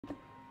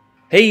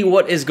Hey,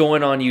 what is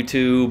going on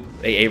YouTube?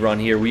 Hey, Aaron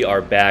here. We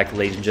are back,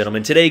 ladies and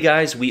gentlemen. Today,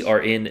 guys, we are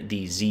in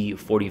the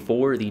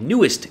Z-44, the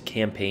newest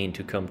campaign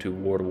to come to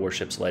World of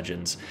Warships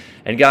Legends.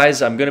 And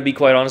guys, I'm going to be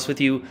quite honest with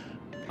you,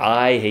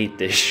 I hate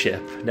this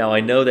ship. Now,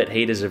 I know that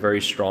hate is a very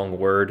strong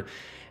word,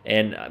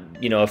 and,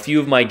 you know, a few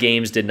of my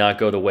games did not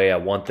go the way I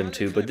want them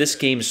to, but this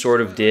game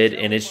sort of did,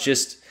 and it's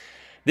just...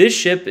 This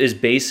ship is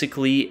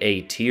basically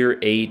a Tier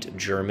 8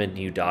 German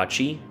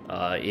Udachi.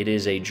 It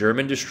is a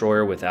German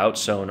destroyer without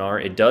sonar.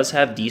 It does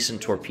have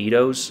decent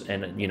torpedoes,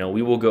 and you know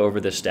we will go over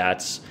the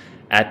stats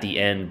at the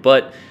end,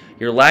 but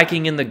you're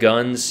lacking in the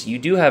guns. You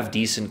do have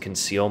decent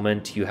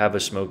concealment. You have a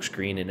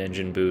smokescreen and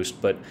engine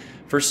boost, but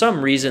for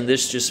some reason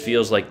this just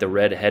feels like the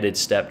red-headed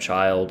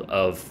stepchild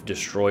of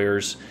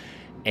destroyers.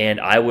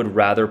 And I would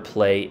rather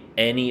play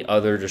any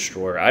other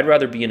destroyer. I'd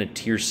rather be in a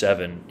Tier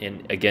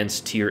 7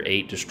 against Tier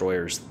 8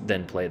 destroyers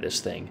than play this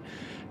thing.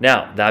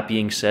 Now, that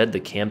being said, the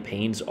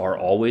campaigns are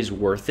always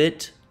worth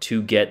it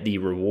to get the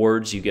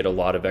rewards. You get a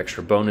lot of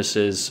extra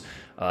bonuses,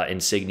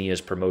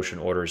 insignias, promotion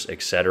orders,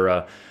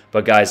 etc.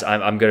 But guys,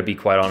 I'm going to be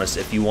quite honest.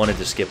 If you wanted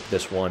to skip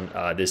this one,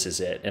 this is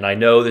it. And I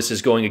know this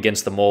is going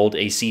against the mold.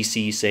 A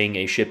CC saying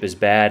a ship is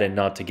bad and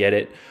not to get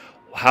it.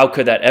 How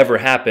could that ever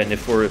happen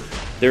if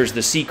there's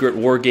the secret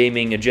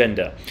wargaming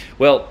agenda?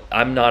 Well,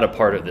 I'm not a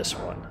part of this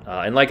one.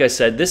 And like I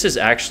said, this is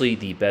actually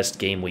the best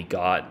game we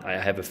got. I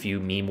have a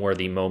few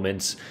meme-worthy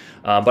moments.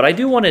 But I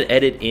do want to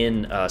edit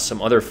in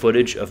some other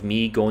footage of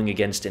me going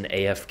against an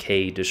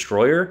AFK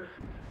destroyer,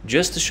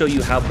 just to show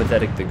you how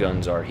pathetic the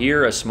guns are.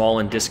 Here, a small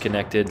and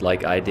disconnected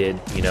like I did,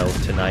 you know,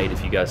 tonight.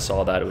 If you guys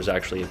saw that, it was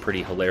actually a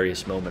pretty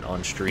hilarious moment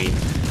on stream.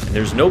 And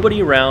there's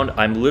nobody around.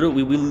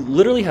 We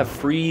literally have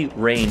free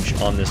range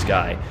on this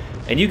guy.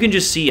 And you can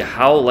just see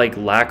how, like,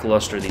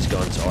 lackluster these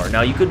guns are.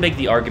 Now, you could make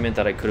the argument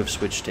that I could have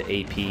switched to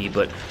AP,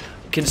 but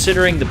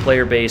considering the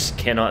player base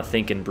cannot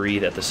think and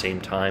breathe at the same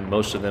time,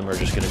 most of them are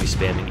just going to be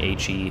spamming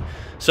HE.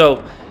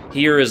 So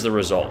here is the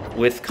result.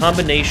 With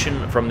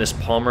combination from this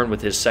Palmer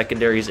with his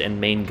secondaries and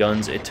main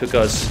guns, it took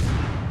us,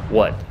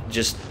 what,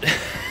 just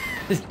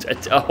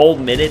a whole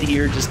minute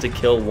here just to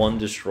kill one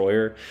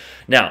destroyer.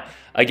 Now,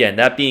 again,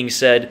 that being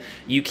said,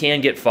 you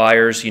can get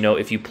fires. You know,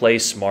 if you play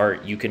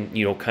smart, you can,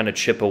 you know, kind of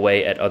chip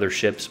away at other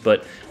ships.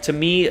 But to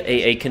me,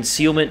 a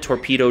concealment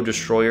torpedo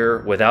destroyer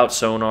without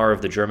sonar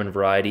of the German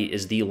variety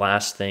is the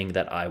last thing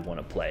that I want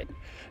to play.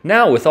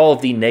 Now, with all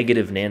of the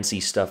negative Nancy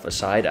stuff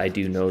aside, I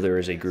do know there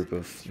is a group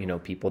of, you know,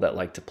 people that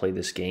like to play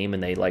this game,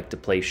 and they like to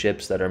play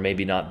ships that are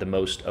maybe not the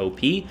most OP,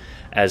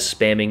 as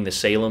spamming the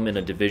Salem in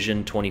a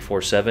division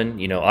 24/7.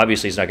 You know,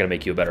 obviously it's not going to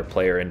make you a better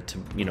player, and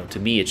to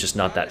me, it's just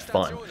not that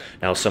fun.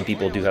 Now, some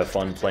people do have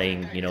fun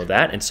playing, you know,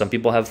 that, and some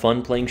people have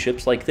fun playing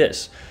ships like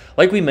this.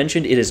 Like we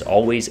mentioned, it is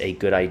always a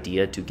good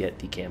idea to get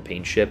the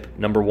campaign ship.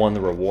 Number one, the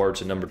rewards,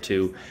 and number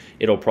two,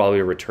 it'll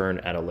probably return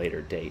at a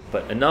later date.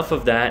 But enough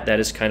of that. That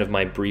is kind of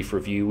my brief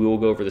review. We will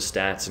go over the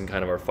stats and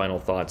kind of our final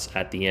thoughts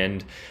at the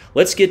end.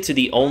 Let's get to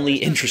the only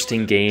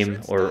interesting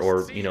game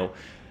or you know,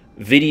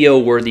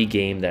 video-worthy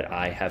game that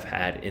I have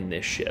had in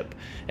this ship.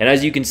 And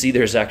as you can see,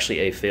 there's actually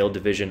a failed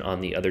division on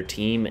the other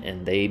team,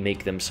 and they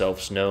make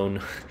themselves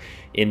known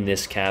in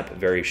this cap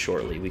very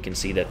shortly. We can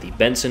see that the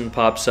Benson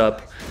pops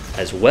up,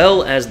 as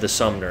well as the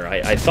Sumner.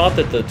 I thought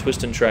that the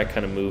twist and track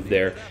kind of moved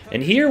there.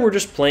 And here we're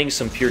just playing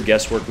some pure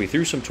guesswork. We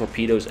threw some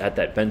torpedoes at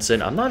that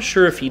Benson. I'm not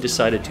sure if he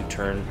decided to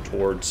turn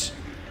towards...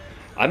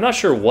 I'm not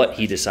sure what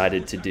he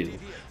decided to do.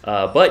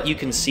 But you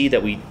can see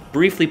that we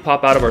briefly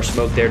pop out of our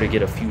smoke there to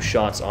get a few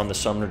shots on the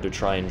Sumner to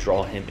try and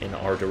draw him in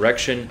our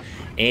direction,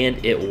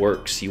 and it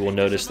works. You will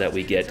notice that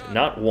we get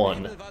not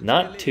one,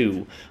 not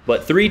two,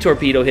 but 3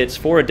 torpedo hits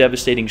for a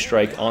devastating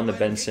strike on the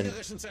Benson.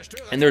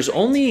 And there's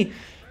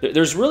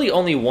really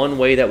only one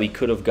way that we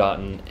could have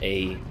gotten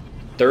a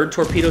 3rd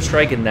torpedo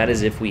strike, and that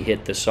is if we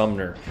hit the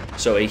Sumner.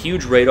 So a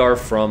huge radar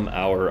from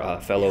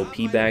our fellow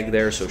P-Bag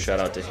there, so shout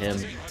out to him.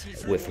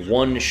 With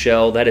 1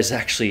 shell, that is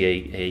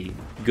actually a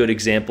good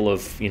example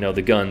of, you know,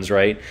 the guns,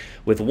 right?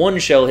 With 1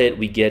 shell hit,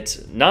 we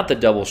get not the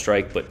double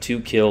strike, but 2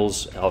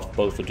 kills off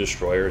both the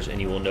destroyers,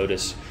 and you will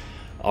notice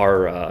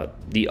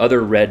the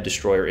other red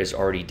destroyer is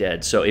already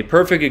dead. So a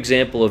perfect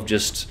example of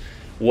just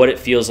what it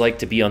feels like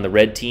to be on the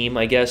red team,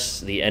 I guess.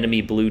 The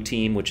enemy blue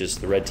team, which is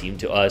the red team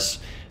to us,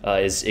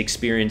 is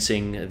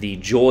experiencing the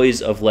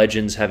joys of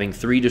Legends, having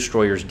 3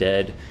 destroyers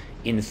dead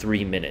in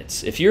 3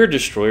 minutes. If you're a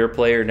destroyer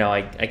player, now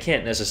I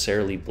can't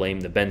necessarily blame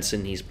the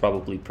Benson. He's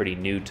probably pretty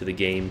new to the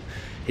game.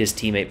 His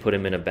teammate put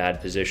him in a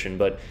bad position.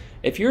 But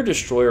if you're a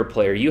destroyer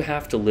player, you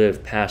have to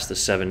live past the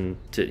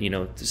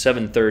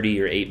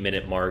 7:30 or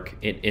 8-minute mark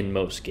in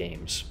most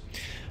games.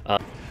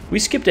 We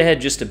skipped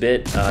ahead just a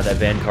bit. That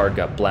Vanguard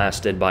got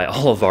blasted by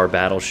all of our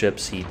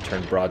battleships. He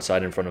turned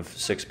broadside in front of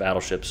 6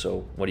 battleships,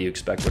 so what do you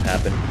expect would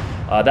happen?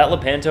 That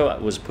Lepanto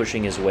was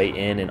pushing his way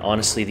in, and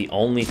honestly, the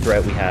only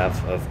threat we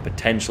have of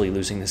potentially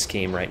losing this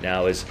game right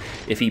now is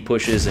if he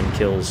pushes and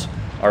kills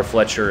our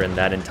Fletcher and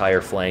that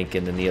entire flank,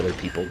 and then the other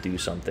people do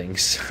something.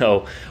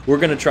 So we're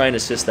going to try and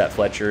assist that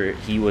Fletcher.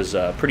 He was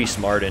pretty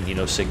smart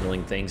in,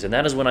 signaling things, and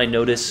that is when I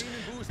notice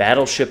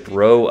Battleship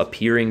Row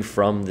appearing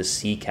from the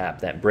sea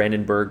cap. That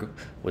Brandenburg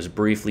was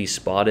briefly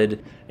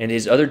spotted, and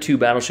his other 2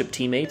 battleship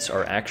teammates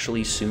are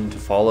actually soon to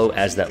follow,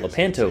 as that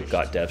Lepanto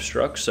got dev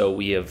struck. So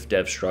we have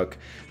dev struck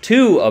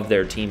 2 of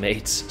their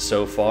teammates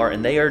so far,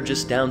 and they are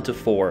just down to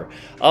 4.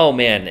 Oh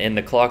man, and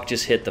the clock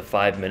just hit the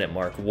 5-minute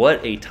mark.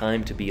 What a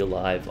time to be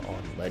alive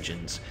on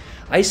Legends.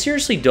 I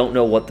seriously don't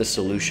know what the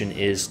solution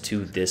is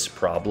to this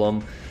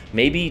problem.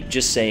 Maybe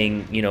just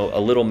saying, a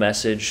little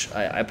message.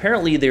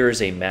 Apparently there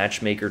is a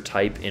matchmaker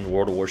type in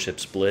World of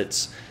Warships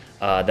Blitz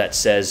that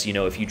says,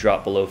 if you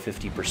drop below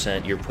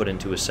 50%, you're put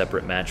into a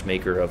separate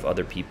matchmaker of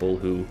other people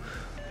who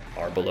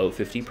are below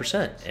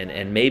 50%.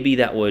 And maybe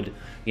that would,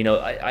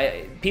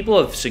 people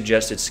have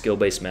suggested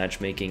skill-based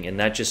matchmaking, and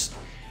that just,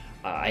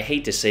 I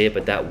hate to say it,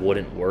 but that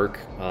wouldn't work.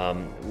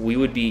 We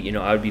would be,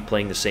 I would be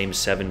playing the same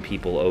 7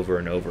 people over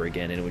and over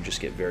again, and it would just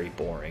get very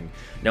boring.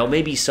 Now,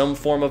 maybe some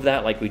form of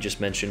that, like we just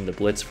mentioned, the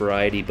Blitz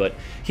variety, but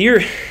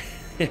here,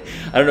 I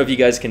don't know if you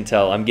guys can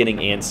tell, I'm getting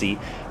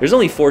antsy. There's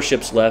only 4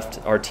 ships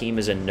left. Our team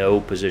is in no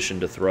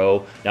position to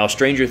throw. Now,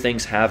 stranger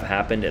things have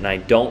happened, and I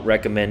don't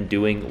recommend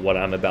doing what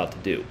I'm about to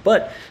do.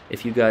 But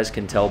if you guys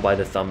can tell by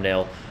the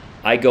thumbnail,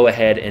 I go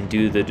ahead and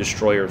do the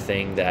destroyer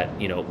thing that,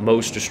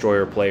 most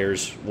destroyer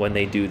players, when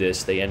they do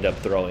this, they end up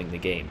throwing the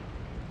game.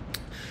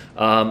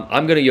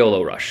 I'm going to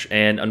YOLO rush,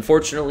 and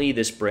unfortunately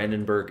this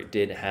Brandenburg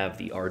did have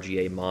the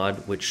RGA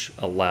mod, which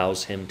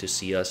allows him to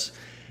see us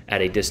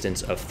at a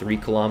distance of 3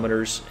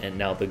 kilometers, and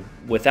now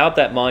without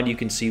that mod, you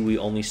can see we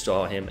only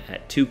saw him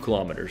at 2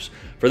 kilometers.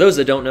 For those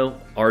that don't know,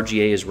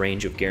 RGA is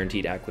range of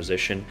guaranteed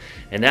acquisition,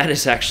 and that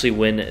is actually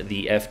when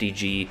the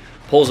FDG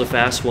pulls a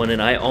fast one,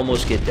 and I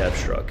almost get dev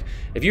struck.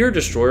 If you're a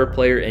destroyer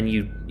player and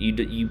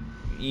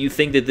you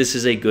think that this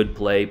is a good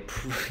play,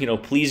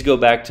 please go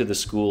back to the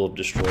school of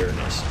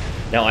destroyerness.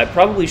 Now, I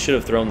probably should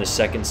have thrown the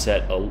second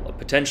set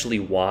potentially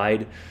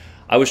wide.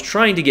 I was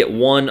trying to get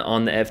 1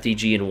 on the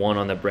FDG and 1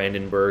 on the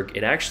Brandenburg.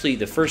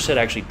 The first set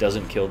actually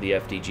doesn't kill the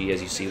FDG.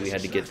 As you see, we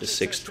had to get the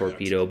 6th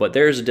torpedo, but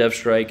there's a dev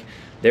strike,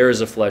 there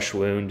is a flesh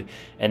wound,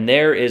 and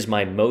there is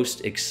my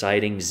most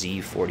exciting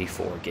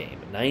Z-44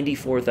 game.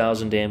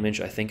 94,000 damage.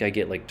 I think I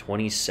get like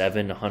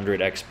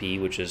 2,700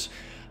 XP, which is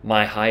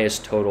my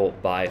highest total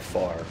by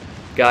far.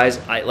 Guys,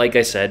 like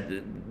I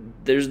said,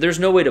 there's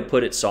no way to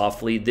put it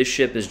softly. This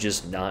ship is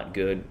just not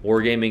good.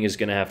 Wargaming is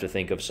going to have to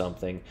think of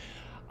something.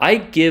 I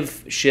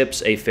give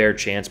ships a fair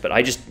chance, but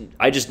I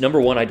just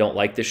number 1, I don't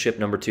like this ship.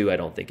 Number 2, I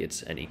don't think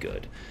it's any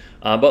good.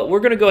 But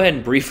we're going to go ahead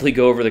and briefly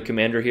go over the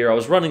commander here. I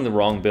was running the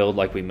wrong build,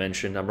 like we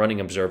mentioned. I'm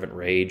running Observant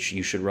Rage.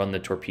 You should run the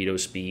torpedo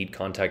speed.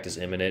 Contact is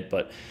imminent,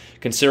 but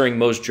considering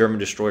most German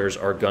destroyers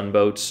are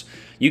gunboats,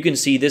 you can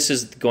see this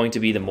is going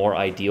to be the more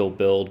ideal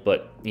build,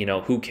 but,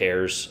 who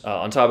cares?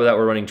 On top of that,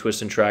 we're running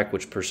Twist and Track,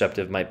 which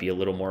Perceptive might be a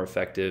little more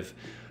effective.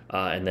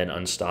 And then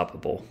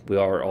Unstoppable. We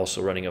are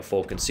also running a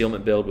full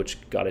concealment build,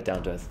 which got it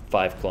down to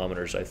 5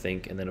 kilometers, I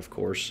think. And then, of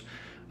course,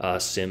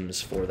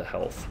 Sims for the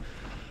health.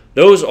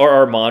 Those are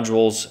our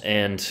modules,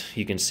 and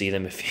you can see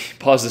them if you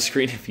pause the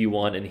screen if you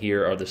want, and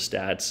here are the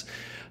stats.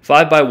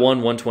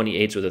 5x1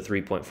 128s with a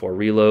 3.4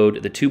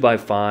 reload, the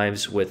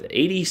 2x5s with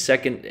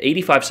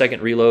 85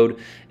 second reload,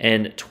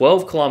 and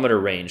 12 kilometer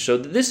range. So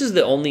this is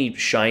the only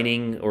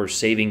shining or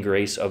saving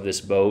grace of this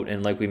boat,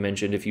 and like we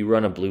mentioned, if you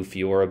run a blue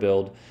Fiora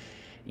build,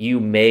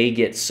 you may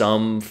get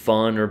some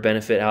fun or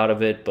benefit out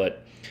of it,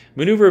 but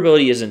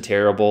maneuverability isn't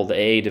terrible. The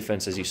AA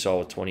defense, as you saw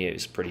with 28,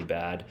 is pretty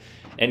bad.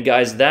 And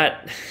guys,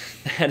 that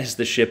is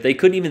the ship. They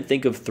couldn't even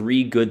think of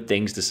 3 good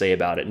things to say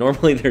about it.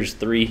 Normally there's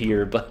 3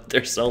 here, but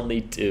there's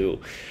only 2.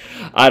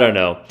 I don't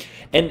know.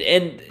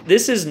 And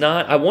this is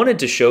not, I wanted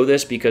to show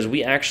this because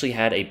we actually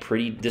had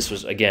this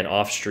was, again,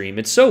 off stream.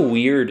 It's so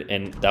weird,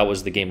 and that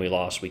was the game we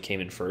lost. We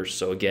came in first.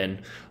 So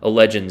again, a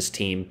Legends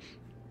team.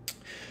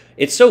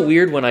 It's so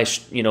weird when I,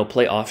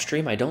 play off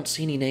stream. I don't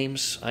see any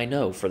names I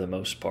know for the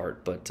most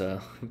part, but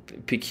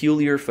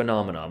peculiar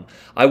phenomenon.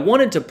 I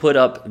wanted to put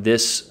up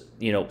this,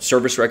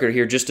 service record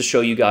here just to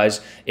show you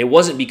guys it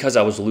wasn't because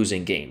I was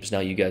losing games. Now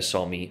you guys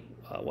saw me,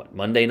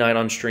 Monday night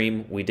on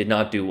stream. We did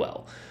not do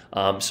well.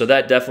 So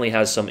that definitely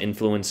has some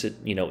influence,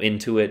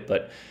 into it.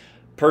 But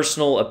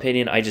personal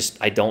opinion, I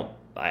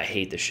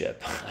hate the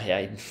ship.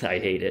 I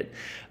hate it.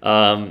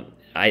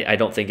 I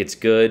don't think it's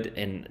good,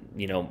 and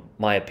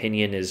my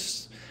opinion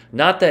is.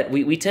 Not that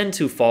we tend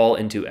to fall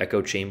into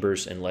echo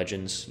chambers and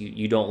Legends.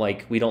 We don't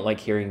like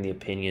hearing the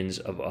opinions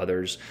of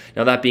others.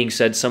 Now that being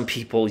said, some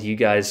people,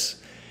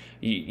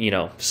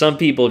 some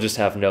people just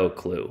have no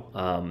clue.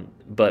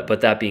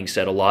 But that being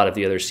said, a lot of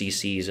the other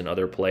CCs and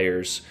other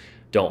players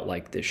don't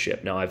like this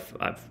ship. Now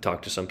I've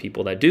talked to some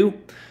people that do,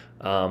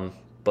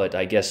 but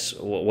I guess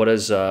what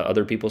does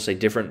other people say?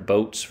 Different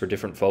boats for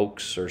different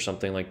folks or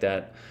something like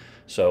that.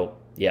 So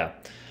yeah,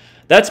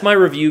 that's my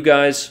review,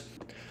 guys.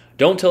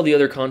 Don't tell the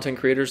other content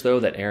creators,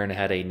 though, that Aaron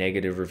had a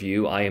negative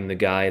review. I am the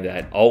guy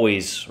that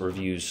always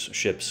reviews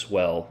ships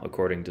well,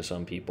 according to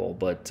some people.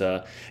 But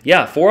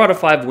yeah, 4 out of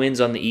 5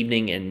 wins on the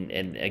evening,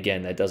 and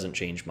again, that doesn't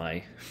change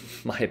my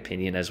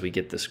opinion as we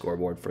get the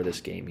scoreboard for this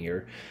game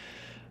here.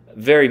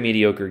 Very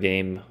mediocre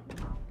game.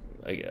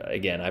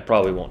 Again, I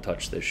probably won't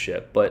touch this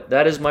ship. But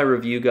that is my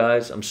review,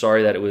 guys. I'm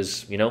sorry that it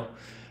was,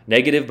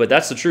 negative, but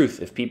that's the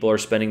truth. If people are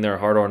spending their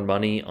hard-earned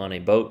money on a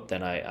boat,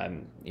 then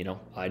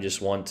I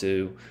just want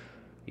to,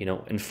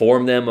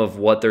 inform them of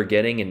what they're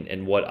getting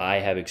and what I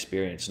have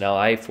experienced. Now,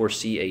 I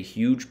foresee a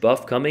huge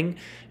buff coming,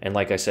 and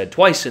like I said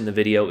twice in the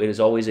video, it is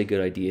always a good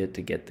idea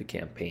to get the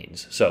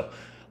campaigns. So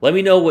let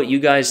me know what you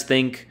guys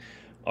think.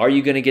 Are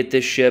you going to get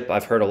this ship?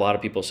 I've heard a lot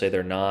of people say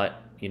they're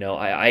not.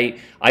 I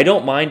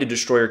don't mind a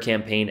destroyer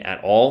campaign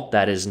at all.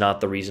 That is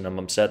not the reason I'm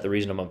upset. The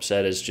reason I'm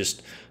upset is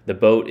just the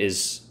boat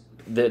is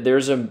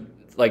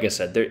like I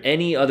said,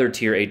 any other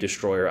tier 8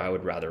 destroyer I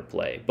would rather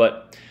play.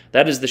 But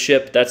that is the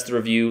ship. That's the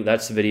review.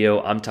 That's the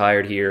video. I'm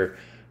tired here.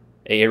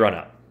 AA run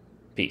out.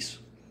 Peace.